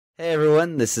Hey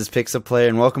everyone, this is Pixlplayer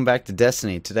and welcome back to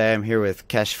Destiny. Today I'm here with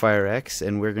Cashfirex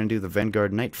and we're going to do the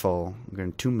Vanguard Nightfall. We're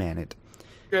going to two-man it.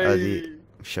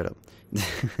 Shut up.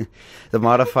 The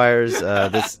modifiers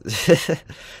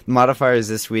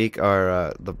this week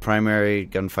are the primary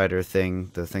gunfighter thing,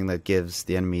 the thing that gives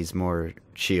the enemies more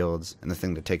shields, and the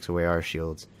thing that takes away our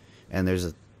shields. And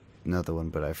there's another one,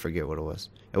 but I forget what it was.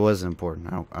 It wasn't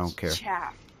important. I don't care.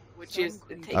 Chaff, which is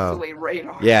it takes away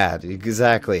radar. Yeah,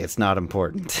 exactly. It's not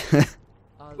important.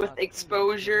 With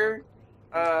exposure,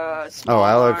 oh,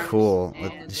 Alak-hul.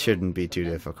 It shouldn't be too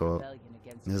difficult.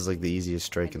 This is like the easiest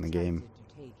strike in the game.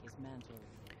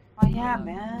 Oh yeah,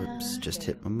 man. Oops, just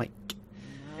hit my mic.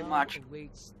 Too much.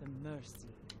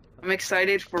 I'm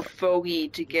excited for Foggy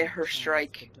to get her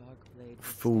strike.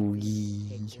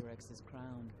 Foggy.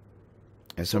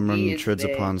 As I'm running treads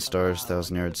upon stars,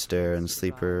 1,000-yard stare, and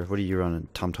sleeper. What are you running,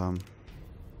 Tom?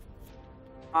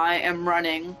 I am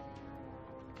running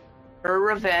her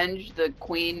revenge, the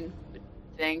queen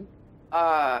thing.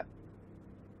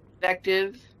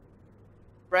 Effective.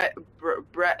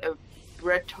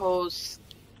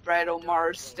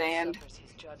 Bretomar stand.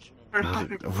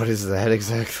 What is that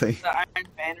exactly? The Iron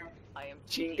Banner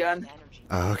machine gun.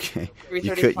 Oh, okay.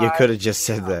 You could have just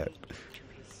said that.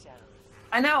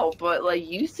 I know, but like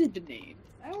you said the name.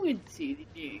 I wouldn't see the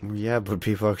name. Yeah, but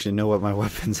people actually know what my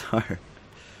weapons are.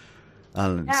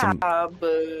 And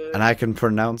I can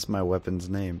pronounce my weapon's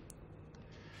name.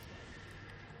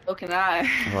 So can I.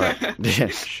 What? Yeah,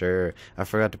 sure. I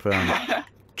forgot to put on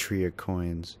tree of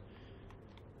coins.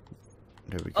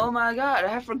 There we go. Oh my god,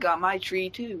 I forgot my tree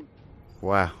too.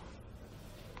 Wow.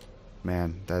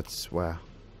 Man, that's wow.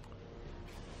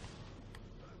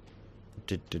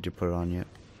 Did you put it on yet?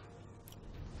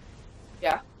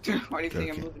 Yeah. Why do you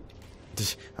think Okay. I'm moving?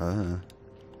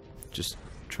 Just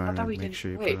trying to make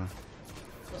sure you put it on.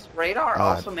 Does radar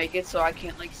also make it so I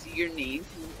can't like see your name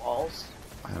through walls?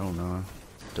 I don't know.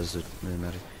 Does it really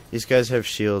matter? These guys have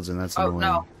shields and that's annoying.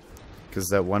 No. Because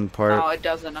that one part... No, it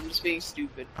doesn't. I'm just being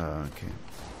stupid. Oh, okay.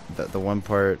 The one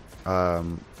part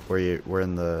where we're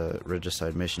in the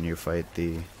Regicide mission, you fight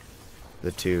the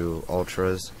two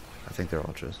ultras. I think they're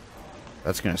ultras.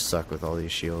 That's gonna suck with all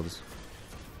these shields.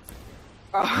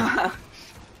 I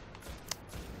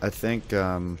think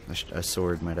a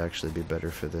sword might actually be better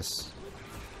for this.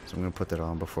 So I'm gonna put that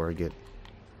on before I get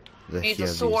the Needs a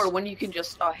sword when you can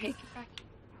just hey, get back.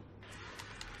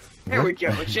 There we go.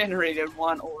 It generated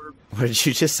one orb. What did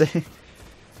you just say? I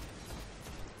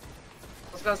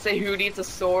was gonna say who needs a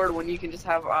sword when you can just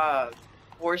have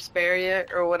force barrier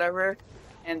or whatever,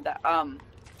 and it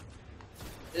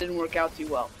didn't work out too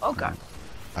well. Oh god.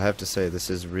 I have to say this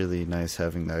is really nice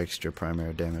having the extra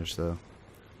primary damage though.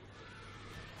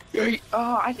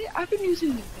 I've been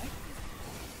using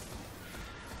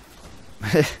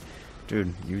it.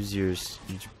 Dude, use your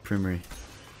primary.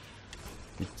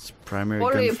 It's primary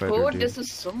Holy gunfighter, poor, dude. this is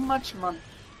so much money.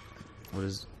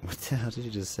 What the hell did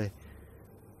you just say?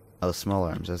 Oh, small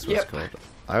arms, that's what it's called.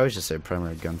 I always just say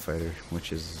primary gunfighter,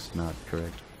 which is not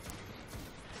correct.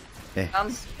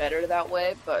 Sounds better that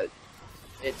way, but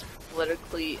it's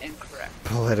politically incorrect.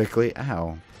 Politically?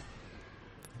 Ow.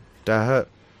 Duh. Are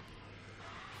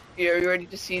you ready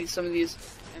to see some of these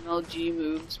MLG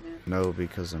moves, man? No,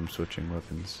 because I'm switching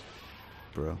weapons,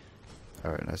 bro.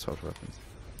 Alright, I swapped weapons.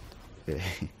 Yeah.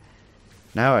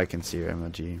 Now I can see your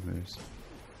MLG moves.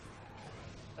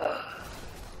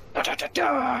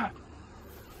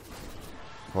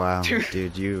 Wow,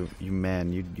 dude, you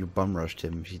bum rushed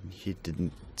him. He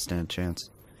didn't stand a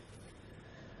chance.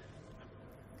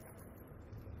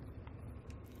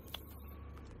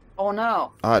 Oh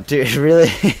no. Oh, dude,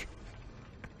 really?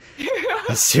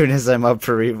 As soon as I'm up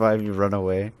for revive, you run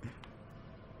away.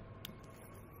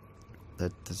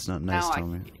 That's not nice,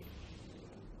 Tommy.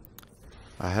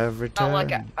 I have returned.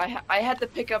 Like I had to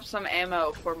pick up some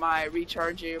ammo for my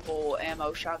rechargeable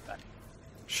ammo shotgun.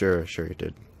 Sure you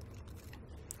did.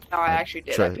 No, I actually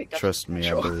did. I picked up trust me,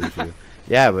 I believe you.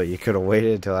 Yeah, but you could have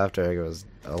waited until after I was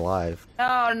alive.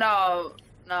 No.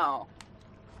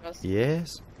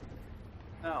 Yes?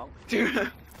 No.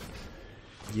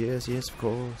 Yes, of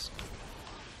course.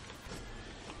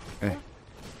 Hey.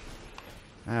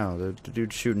 Ow, the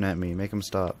dude's shooting at me. Make him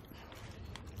stop.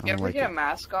 You ever get a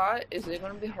mascot? Is it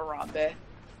gonna be Harambe?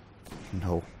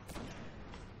 No.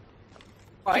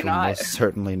 Why not? Most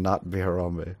certainly not be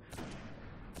Harambe.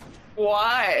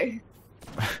 Why?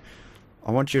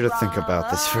 I want you to think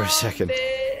about this for a second.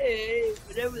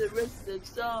 Whatever the rest of the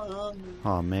song.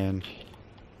 Oh man.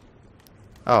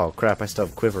 Oh crap, I still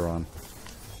have Quiver on.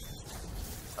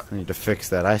 I need to fix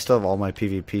that. I still have all my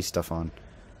PvP stuff on.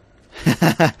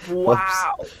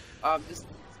 Wow. Just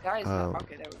Guys,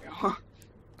 okay, there we go.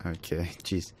 Okay,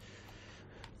 jeez.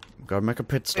 Gotta make a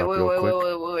pit Wait, stop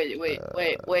real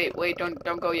quick. wait,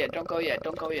 don't go yet, don't go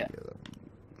yet.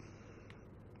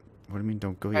 What do you mean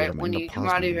don't go yet? Alright, I'm when in the you come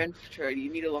pause out of menu. your inventory,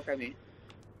 you need to look at me.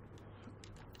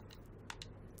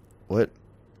 What?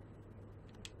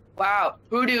 Wow,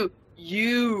 who do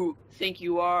you think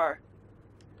you are?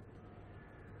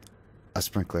 A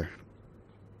sprinkler.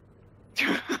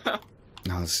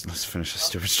 No, let's finish this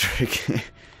stupid streak.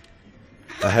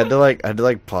 I had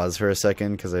to pause for a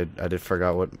second because I did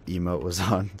forgot what emote was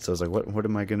on. So I was like, what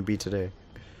am I gonna be today?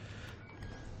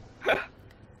 I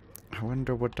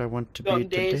wonder what I want to be today. Some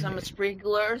days I'm a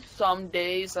sprinkler, some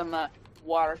days I'm a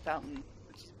water fountain,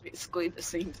 which is basically the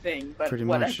same thing, but Pretty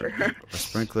whatever. much. A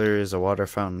sprinkler is a water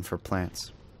fountain for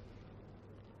plants.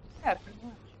 Yeah, pretty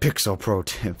much. Pixel pro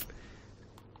tip.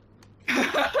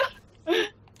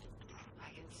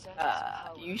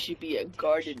 You should be a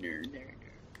gardener.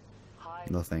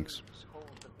 No thanks.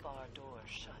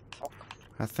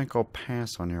 I think I'll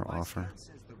pass on your offer.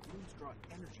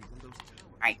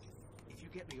 Right. If you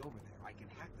get me over there, I can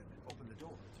hack them and open the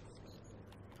door.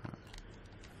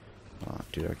 Oh,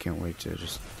 dude, I can't wait to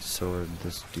just sword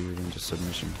this dude into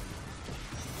submission.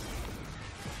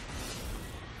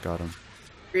 Got him.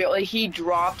 Really, he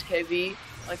dropped heavy.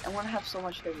 Like, I want to have so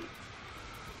much heavy.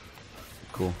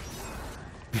 Cool.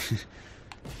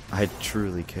 I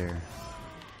truly care.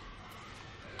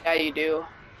 Yeah, you do.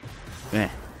 Eh.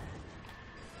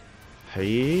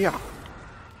 Hey-ya.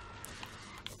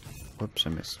 Whoops, I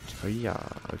missed. Hey-ya.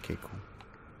 Okay, cool.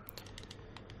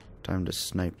 Time to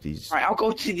snipe these. Alright, I'll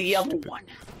go to the other one.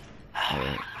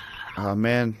 Alright. Oh,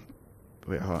 man.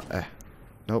 Wait, hold on.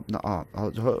 Nope, no.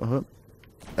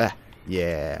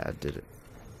 Yeah, I did it.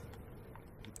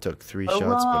 Took 3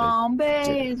 shots, but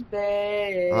it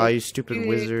did. Ah, you stupid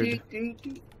wizard.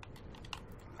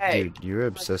 Hey. Dude, you're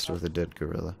obsessed with a dead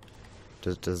gorilla.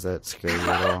 Does that scare you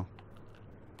at all?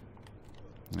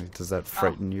 Like, does that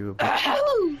frighten you? No,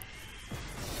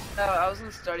 I was in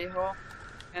the study hall,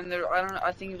 and there,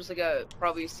 I think he was like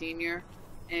probably a senior,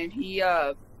 and he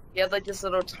had like this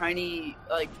little tiny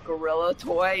like gorilla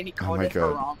toy, and he called it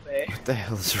Harambe. What the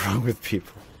hell is wrong with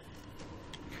people?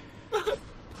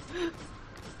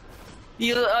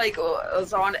 He like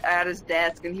was on at his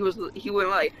desk, and he was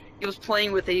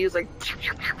playing with it. He was like,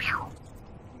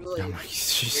 really Oh my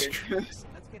Jesus Christ.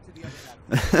 Let's get to the other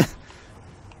side.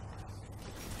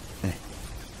 Hey.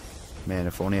 Man,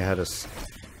 if only I had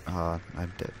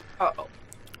I'm dead. Uh oh.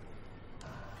 I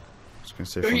was gonna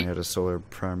say if only I had a solar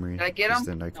primary, Did I get him?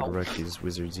 then I could No. wreck these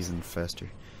wizards even faster.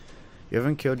 You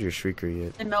haven't killed your shrieker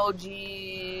yet.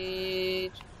 MLG.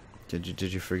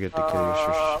 Did you forget to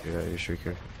kill your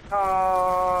shrieker?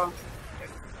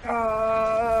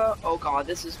 Oh god,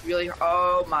 this is really.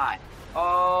 Oh my.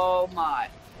 Oh my.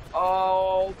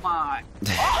 Oh my.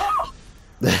 Oh!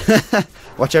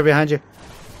 Watch out behind you.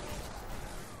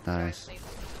 Nice.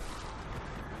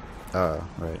 Oh,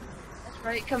 right. That's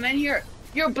right. Come in here.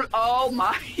 Oh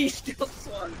my. He still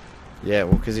swung. Yeah,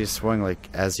 well, because he swung like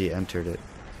as he entered it.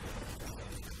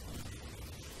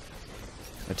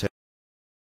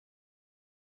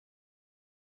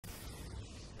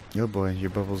 Yo boy, your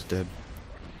bubble's dead.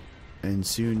 And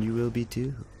soon you will be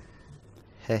too.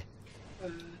 Heh.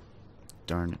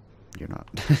 Darn it. You're not.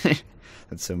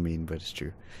 That's so mean, but it's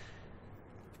true.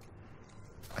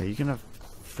 Are you gonna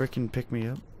frickin' pick me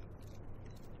up?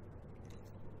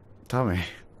 Tommy.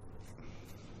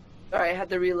 Sorry, I had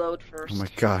to reload first. Oh my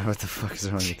god, what the fuck is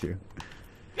wrong with you?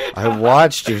 I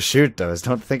watched you shoot those.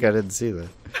 Don't think I didn't see that.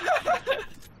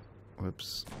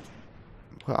 Whoops.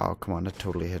 Well, oh, come on, I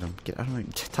totally hit him. Get out of my...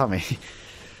 Tommy.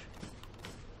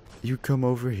 You come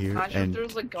over here and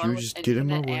there's a gun you with just get in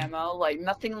my infinite way. ammo, like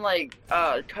nothing like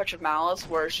Touch of Malice,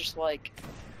 where it's just like,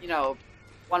 you know,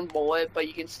 1 bullet, but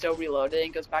you can still reload it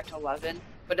and it goes back to 11.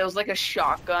 But it was like a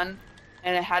shotgun,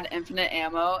 and it had infinite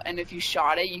ammo, and if you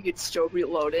shot it, you could still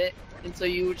reload it, and so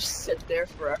you would just sit there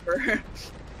forever.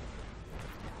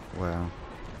 Wow.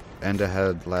 And I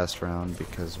had last round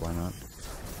because why not?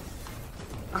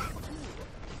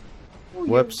 Ooh,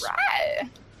 Whoops. You're right.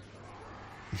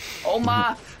 Oh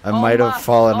my. I might have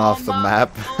fallen oh off the my,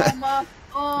 map. Oh my.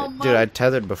 Oh my. Dude, I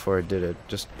tethered before I did it.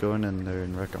 Just go in there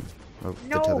and wreck them. Oh,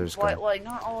 No, the tether's but gone. like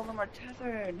not all of them are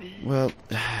tethered, man. Well,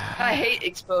 I hate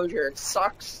exposure. It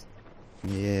sucks.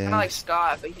 yeah. Kind of like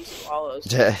Scott, but he swallows.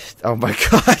 Oh my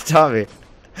god, Tommy.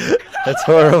 That's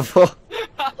horrible.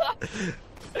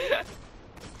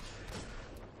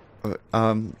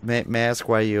 May I ask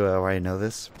why you know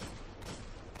this?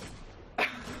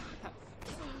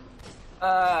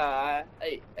 I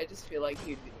just feel like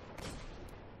you'd.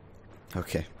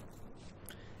 Okay.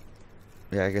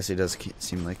 Yeah, I guess he does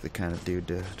seem like the kind of dude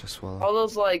to swallow. All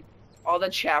those like, all the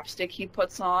chapstick he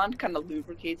puts on kind of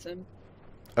lubricates him.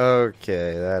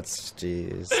 Okay, that's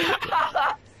jeez.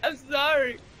 I'm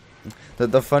sorry.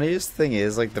 The funniest thing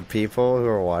is, like, the people who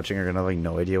are watching are gonna have like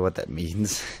no idea what that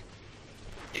means.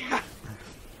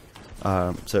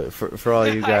 So for all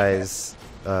you guys,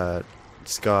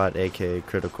 Scott, aka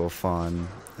Critical Fawn,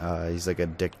 he's like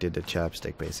addicted to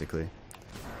chapstick, basically.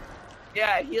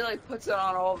 Yeah, he like puts it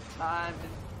on all the time.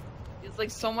 And he's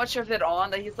like so much of it on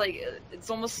that he's like, it's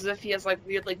almost as if he has like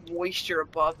weird like moisture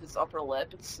above his upper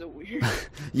lip. It's so weird.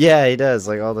 Yeah, he does,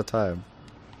 like, all the time.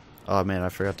 Oh man, I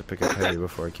forgot to pick up Heavy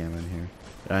before I came in here.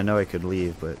 And I know I could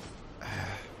leave, but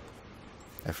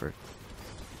effort.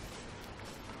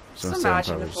 So Just instead, I'm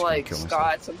imagine probably if just gonna like kill myself.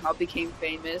 Scott somehow became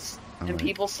famous I'm and like-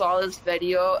 people saw this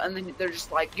video and then they're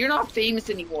just like, "You're not famous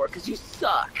anymore because you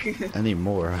suck."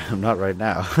 Anymore. I'm not right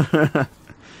now.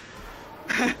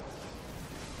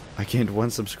 I gained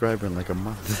 1 subscriber in like a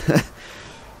month.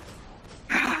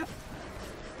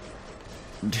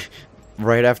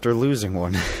 Right after losing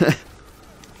one.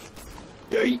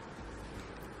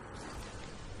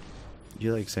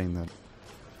 You like saying that?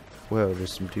 Well,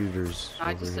 there's some duders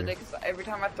I over just did here. it because every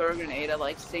time I throw a grenade, I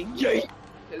like say "yay"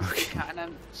 because Okay. it kind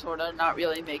of, sort of, not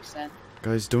really makes sense.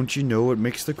 Guys, don't you know it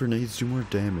makes the grenades do more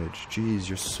damage? Jeez,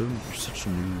 you're such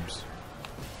noobs.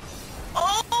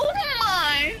 Oh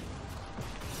my!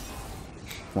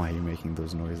 Why are you making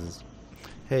those noises?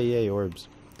 Hey, yay, orbs.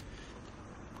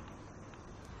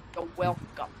 You're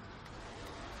welcome.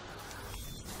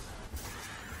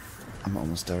 I'm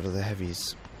almost out of the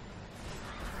heavies.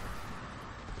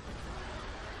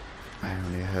 I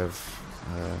only have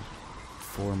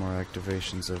 4 more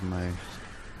activations of my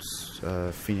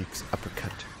Phoenix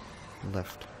Uppercut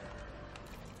left.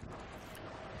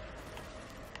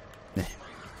 Meh.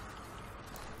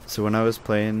 So when I was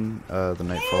playing the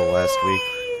Nightfall last week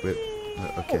with...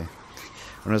 okay.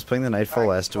 When I was playing the Nightfall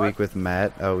last week with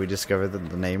Matt, we discovered that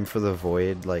the name for the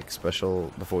Void, like, the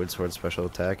Void Sword special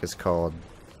attack is called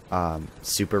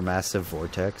Supermassive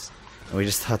Vortex. And we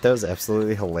just thought that was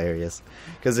absolutely hilarious.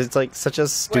 Because it's like such a Wait,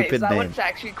 stupid is that name. what it's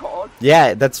actually called?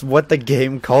 Yeah, that's what the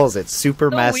game calls it.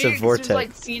 Supermassive So weird, 'cause Vortex. There's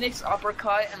like Phoenix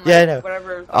Uppercut and like Yeah, I know.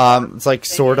 whatever. It's like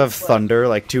thing Sword of is, but- Thunder,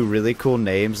 like 2 really cool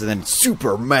names, and then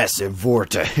Supermassive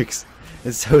Vortex.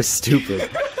 It's so stupid.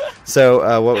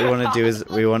 So what we want to do is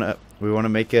we want to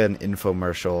make an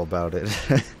infomercial about it.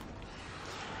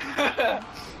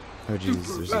 Oh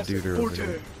jeez, there's a dude over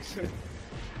here.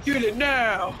 Get it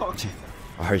now!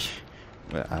 Are you?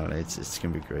 Well, I don't know. It's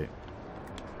gonna be great.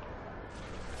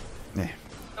 Yeah.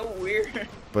 So weird.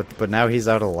 But now he's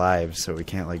out of lives, so we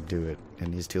can't like do it,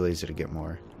 and he's too lazy to get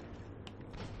more.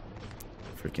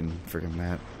 Freaking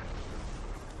Matt.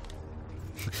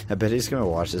 I bet he's gonna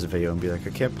watch this video and be like, I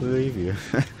can't believe you.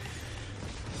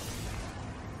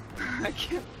 I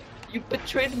can't. You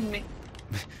betrayed me.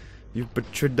 You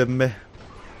betrayed me.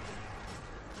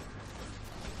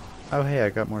 Oh hey, I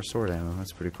got more sword ammo.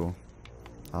 That's pretty cool.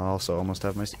 I also almost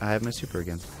have I have my super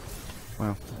again.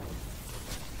 Wow.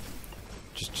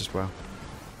 Just wow.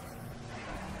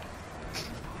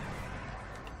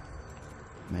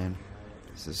 Man,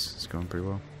 this is going pretty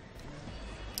well.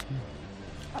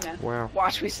 Oh, man. Wow.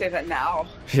 Watch me say that now.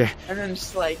 Yeah. And then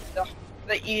just like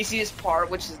the easiest part,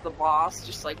 which is the boss,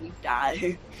 just like we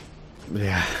die.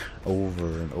 Yeah. Over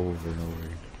and over and over.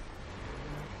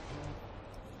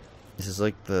 This is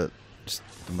like just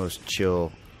the most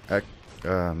chill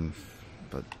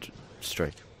but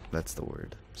strike. That's the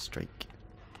word. Strike.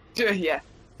 Yeah.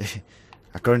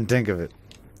 I couldn't think of it.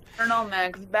 I don't know,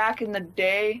 man, because back in the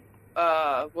day,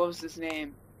 what was his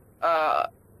name?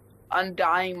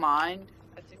 Undying Mind.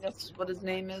 I think that's what his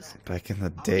name is. Back in the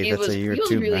day, He that's was- a year he was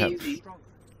 2 really map. easy.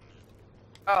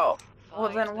 Oh. Well,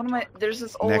 then what am I? There's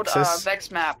this old Nexus?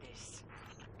 Vex map.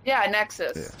 Yeah,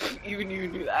 Nexus. Even you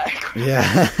knew that.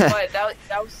 Yeah. But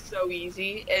that was so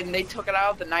easy, and they took it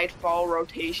out of the Nightfall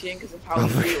rotation because of how Oh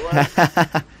easy it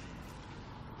was.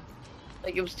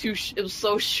 Like it was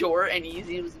so short and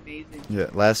easy. It was amazing. Yeah,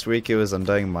 last week it was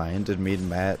Undying Mind, and me and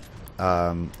Matt,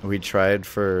 we tried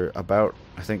for about,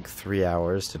 I think, 3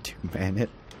 hours to 2-man it.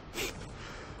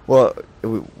 Well,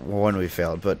 one we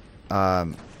failed, but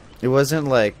it wasn't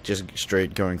like just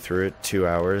straight going through it 2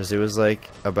 hours. It was like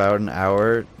about an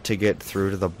hour to get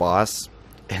through to the boss,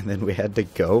 and then we had to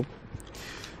go.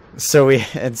 So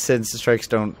and since strikes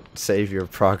don't save your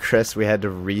progress, we had to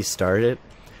restart it.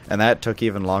 And that took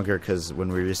even longer because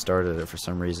when we restarted it, for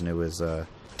some reason, it was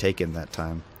taken that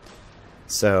time.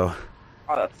 So,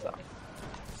 Oh, that sucks.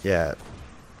 yeah.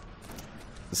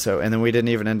 So, and then we didn't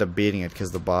even end up beating it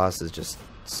because the boss is just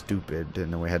stupid,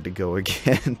 and then we had to go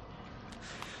again.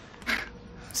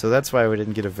 So that's why we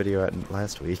didn't get a video out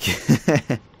last week.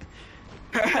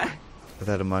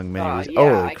 That among many reasons.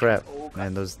 yeah, Holy crap.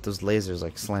 Man, those lasers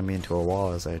like slam me into a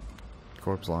wall as I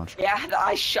corpse launch. Yeah,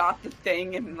 I shot the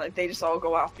thing and like they just all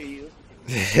go after you.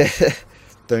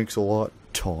 Thanks a lot,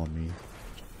 Tommy.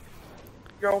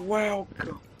 You're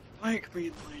welcome. Thank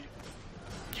me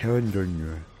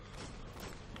later.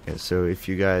 Yeah, so if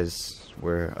you guys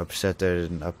were upset that I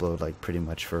didn't upload like pretty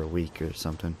much for a week or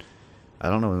something, I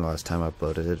don't know when the last time I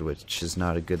uploaded it, which is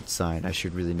not a good sign. I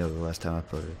should really know the last time I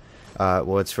uploaded it.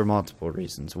 Well, it's for multiple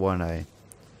reasons. One, I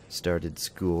started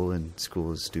school, and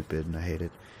school is stupid, and I hate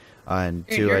it. And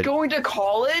Dude, two, you're going to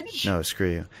college? No,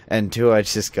 screw you. And two, I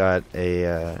just got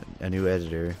a new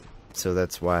editor, so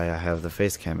that's why I have the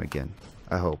face cam again.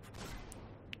 I hope.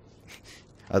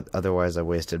 Otherwise, I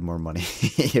wasted more money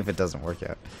if it doesn't work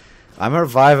out. I'm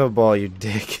revivable, you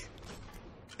dick.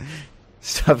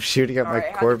 Stop shooting at my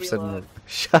corpse and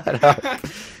shut up.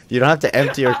 You don't have to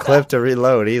empty your clip to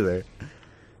reload either.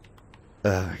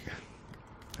 Oh my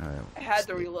god. Alright. I had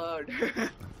to reload. I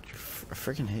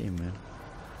freaking hate you, man.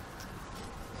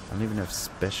 I don't even have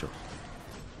special.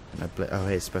 And I play. Oh,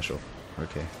 hey, special.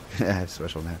 Okay. I have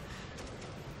special now.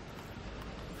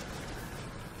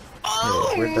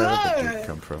 Oh, hey, where'd that other dude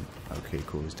come from? Okay,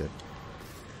 cool, he's dead.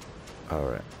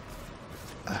 Alright.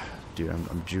 Dude,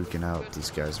 I'm juking out these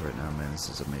guys right now, man. This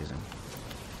is amazing.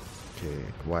 Okay,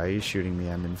 why are you shooting me?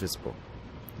 I'm invisible.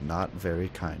 Not very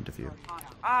kind of you.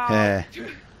 Heh.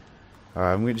 Alright,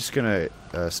 I'm just gonna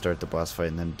start the boss fight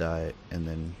and then die, and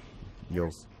then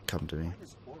you'll come to me.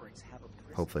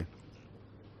 Hopefully.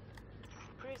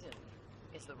 Prison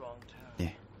is the wrong term.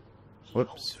 Yeah.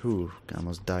 Whoops. Whew,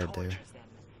 almost died there.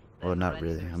 Well, not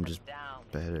really. I'm just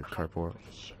bad at carpour.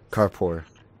 Carpour.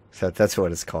 That's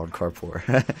what it's called,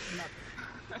 carpour.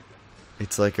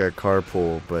 It's like a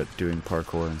carpool, but doing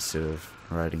parkour instead of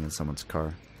riding in someone's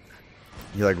car.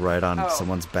 You like ride on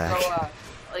someone's back. So,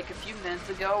 like a few minutes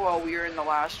ago, while we were in the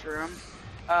last room,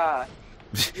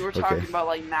 you were talking about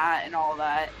like Matt and all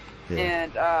that, Yeah.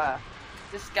 and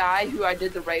this guy who I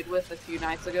did the raid with a few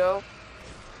nights ago,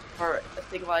 or I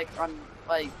think like on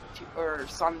like or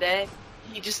Sunday,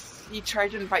 he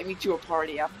tried to invite me to a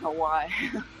party. I don't know why.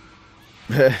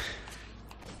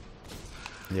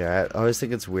 Yeah, I always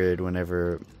think it's weird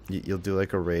whenever you'll do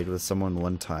like a raid with someone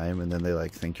one time and then they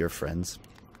like think you're friends.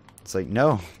 It's like,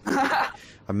 no. I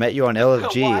met you on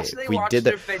LFG. We did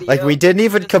that. Like, we didn't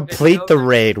even complete the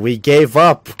raid. We gave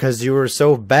up because you were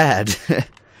so bad.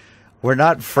 We're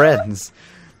not friends.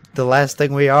 The last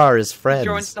thing we are is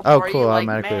friends. Oh, cool. Like,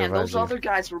 Automatically man, revives those you. other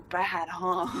guys were bad,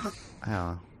 huh?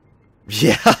 Oh.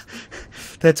 Yeah.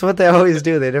 That's what they always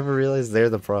do. They never realize they're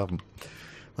the problem.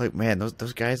 Like, man,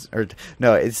 those guys are...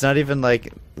 No, it's not even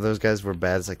like those guys were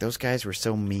bad. It's like, those guys were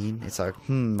so mean. It's like,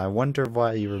 I wonder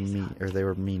why you were mean, or they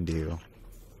were mean to you.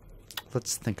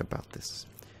 Let's think about this.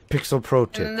 Pixel Pro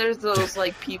tip. And then there's those,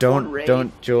 like, people in raid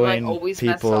don't join who, like,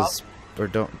 people's... Or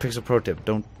don't... Pixel Pro tip.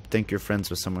 Don't think you're friends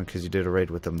with someone because you did a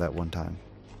raid with them that one time.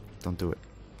 Don't do it.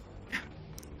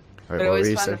 All right, I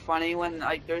always find it funny when,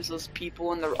 like, there's those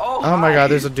people in the... Oh my god,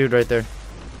 there's a dude right there.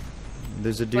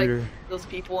 There's a dude. Like, those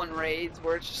people in raids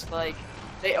where it's just like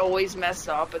they always mess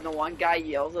up and the one guy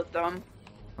yells at them,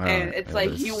 and it's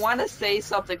like you want to say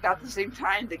something, but at the same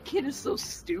time the kid is so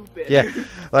stupid. Yeah,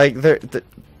 like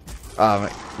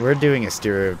we're doing a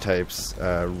stereotypes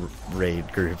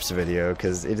raid groups video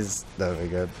because it is that way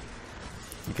good.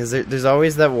 Because there's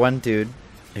always that one dude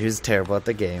who's terrible at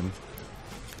the game,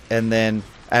 and then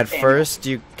at first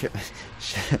you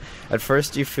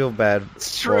feel bad.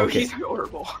 It's true, well, okay. He's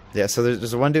horrible. Yeah, so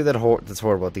there's one dude that's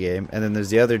horrible at the game, and then there's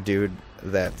the other dude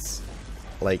that's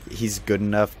like, he's good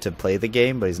enough to play the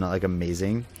game, but he's not like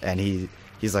amazing, and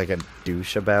he's like a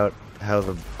douche about how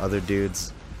the other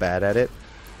dude's bad at it.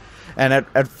 And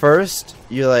at first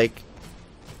you like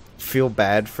feel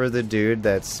bad for the dude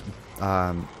that's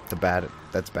bad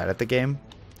at the game,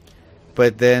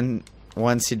 but then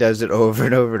once he does it over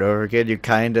and over and over again, you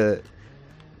kind of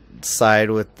side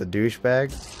with the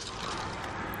douchebag.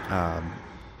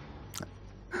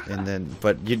 And then,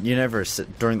 but you never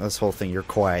sit during this whole thing. You're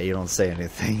quiet. You don't say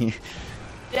anything.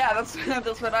 Yeah, that's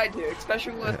what I do.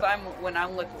 Especially when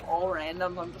I'm with all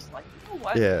randoms. I'm just like, you know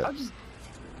what? Yeah. I'll just.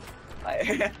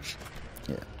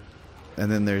 Yeah.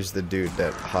 And then there's the dude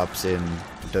that hops in,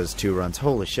 does 2 runs.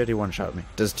 Holy shit! He one-shot me.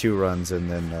 Does 2 runs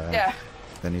and then yeah.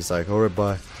 Then he's like, "Alright,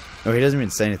 bye." No, he doesn't even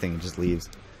say anything. He just leaves.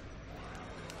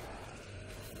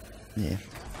 Yeah.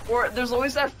 Or there's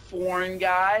always that foreign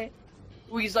guy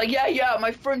who he's like, yeah,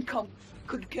 my friend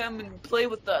could come and play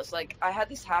with us. Like, I had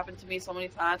this happen to me so many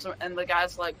times, and the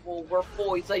guy's like, well, we're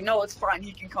full. He's like, no, it's fine,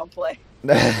 he can come play.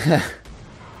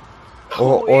 Well,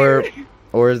 Or, weird.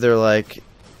 or they're like,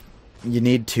 you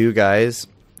need 2 guys,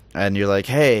 and you're like,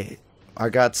 hey, I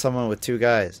got someone with 2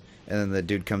 guys. And then the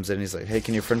dude comes in, and he's like, hey,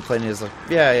 can your friend play? And he's like,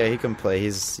 yeah, he can play.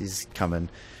 He's coming.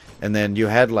 And then you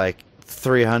had like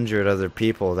 300 other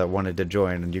people that wanted to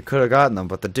join, and you could have gotten them,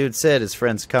 but the dude said his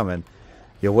friend's coming.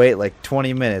 You wait like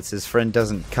 20 minutes, his friend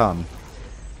doesn't come.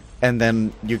 And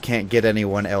then you can't get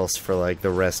anyone else for like the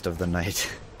rest of the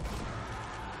night.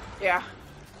 Yeah.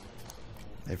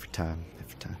 Every time.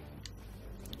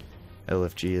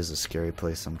 LFG is a scary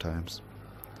place sometimes.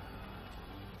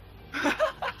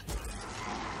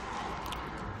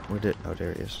 Oh,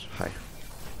 there he is. Hi.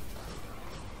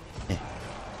 I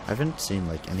haven't seen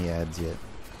like any ads yet.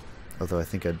 Although I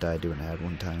think I died to an ad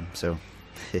one time, so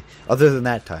other than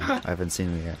that time, I haven't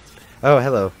seen any ads. Oh,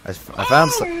 hello. I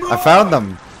found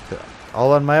them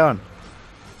all on my own.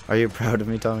 Are you proud of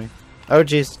me, Tommy? Oh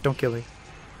jeez, don't kill me.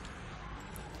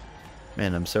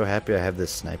 Man, I'm so happy I have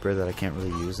this sniper that I can't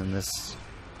really use in this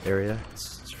area.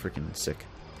 It's freaking sick.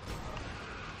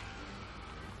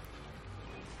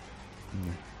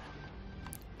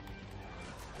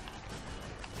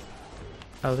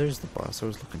 Oh, there's the boss. I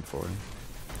was looking for him.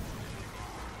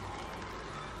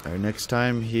 Alright, next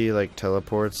time he like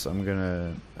teleports, I'm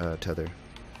gonna tether.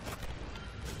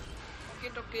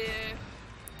 Okay.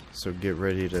 So get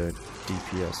ready to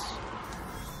DPS.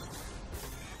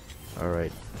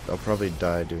 Alright, I'll probably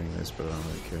die doing this, but I don't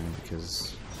really care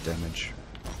because damage.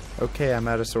 Okay, I'm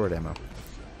out of sword ammo.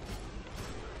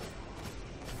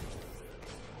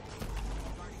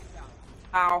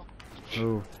 Ow.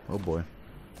 Oh boy.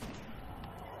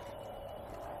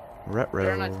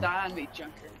 Better not die on me,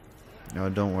 junker. No,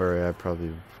 don't worry, I probably...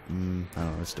 I don't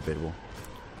know, it's debatable.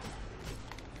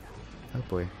 Oh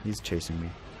boy, he's chasing me.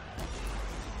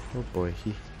 Oh boy,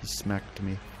 he smacked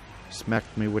me.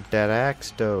 Smacked me with that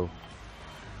axe, though.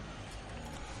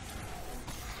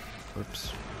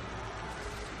 Whoops.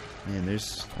 Man, I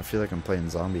feel like I'm playing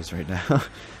zombies right now.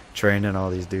 Training all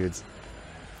these dudes.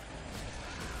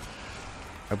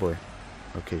 Oh boy.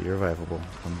 Okay, you're revivable.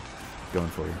 I'm going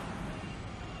for you.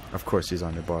 Of course he's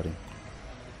on your body.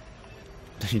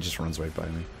 He just runs right by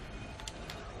me.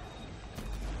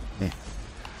 Eh.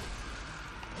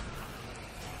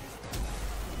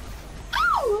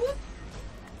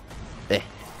 Eh.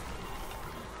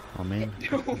 Oh man.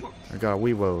 I got a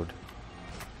wee woad.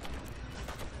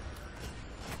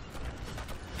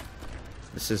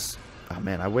 This is... Oh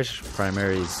man, I wish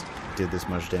primaries did this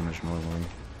much damage normally.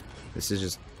 This is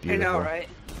just beautiful. I know, right?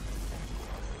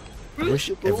 I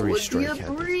wish every strike had this.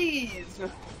 Breeze.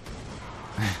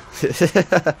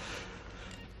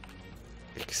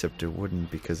 Except it wouldn't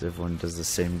because everyone does the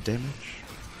same damage.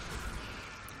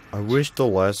 I wish the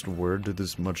last word did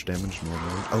this much damage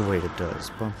normally. Oh wait, it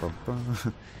does. Bum, bum,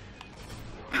 bum.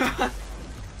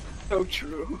 So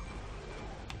true.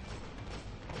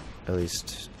 At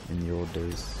least in the old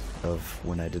days of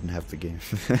when I didn't have the game.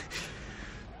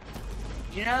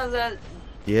 You know that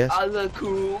Yes?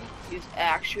 Alak-hul is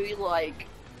actually like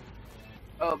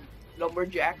a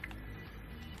lumberjack?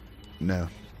 No.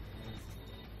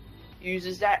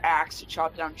 Uses that axe to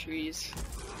chop down trees.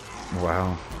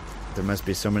 Wow. There must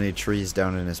be so many trees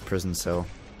down in his prison cell.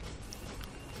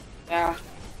 Yeah.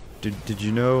 Did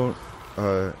you know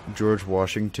George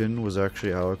Washington was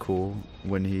actually Alak-hul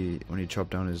when he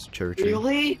chopped down his cherry tree?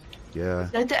 Really? Yeah.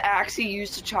 Is that the axe he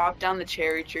used to chop down the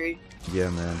cherry tree? Yeah,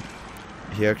 man.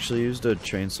 He actually used a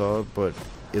chainsaw, but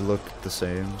it looked the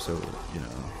same, so, you know.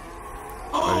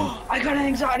 I got an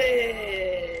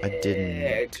exotic! I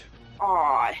didn't.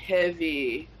 Aw,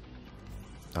 heavy.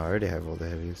 I already have all the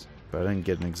heavies, but I didn't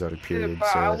get an exotic period,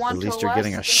 but I so want at least to you're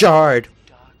getting a last- shard!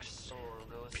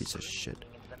 Piece of shit.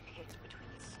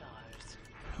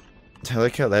 I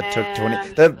like how that took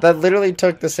 20... That literally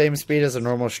took the same speed as a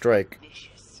normal strike,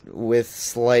 with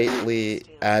slightly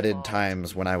added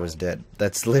times when I was dead.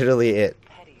 That's literally it.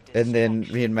 And then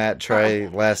me and Matt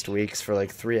tried last week's for like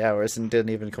 3 hours and didn't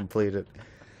even complete it.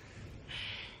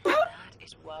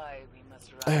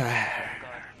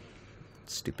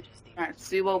 Stupid. Alright,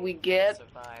 see what we get.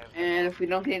 And if we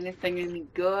don't get anything any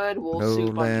good, we'll No see.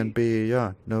 land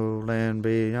beyond, no land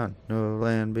beyond, no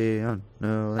land beyond,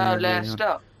 no land beyond.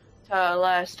 Telesto.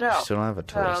 Telesto. Still don't have a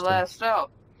telesto.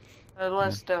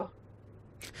 Telesto.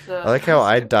 Telesto. I like how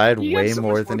I died You got way so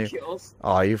more much than you. kills.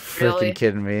 Oh, you freaking Really?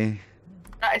 kidding me?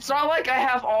 It's not like I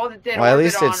have all the dead Well, at orbit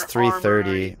least it's armor or 330.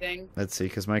 anything. Let's see,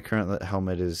 because my current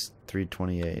helmet is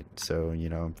 328, so, you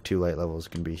know, 2 light levels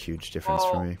can be a huge difference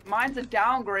for me. Mine's a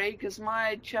downgrade because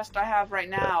my chest I have right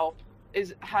now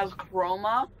has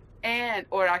chroma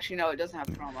or actually no, it doesn't have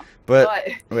chroma. But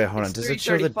wait, hold on. it's Does it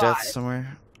show the 335. death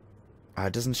somewhere?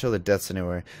 It doesn't show the deaths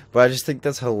anywhere, but I just think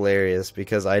that's hilarious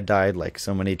because I died like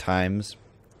so many times,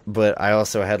 but I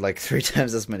also had like 3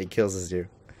 times as many kills as you.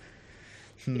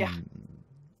 Yeah.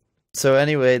 So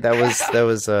anyway, that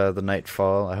was the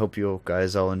Nightfall. I hope you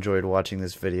guys all enjoyed watching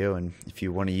this video, and if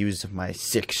you want to use my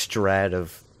sick strat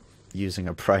of using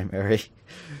a primary,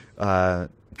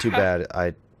 too bad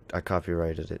I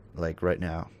copyrighted it like right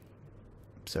now.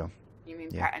 So You mean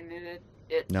yeah. patented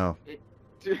it? No. It,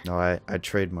 No, I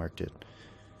trademarked it.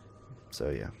 So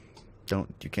yeah,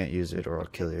 you can't use it or I'll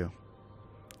kill you.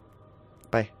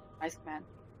 Bye. nice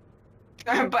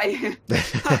man. Bye.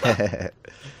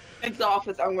 It's the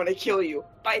office. I'm gonna kill you.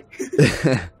 Bye.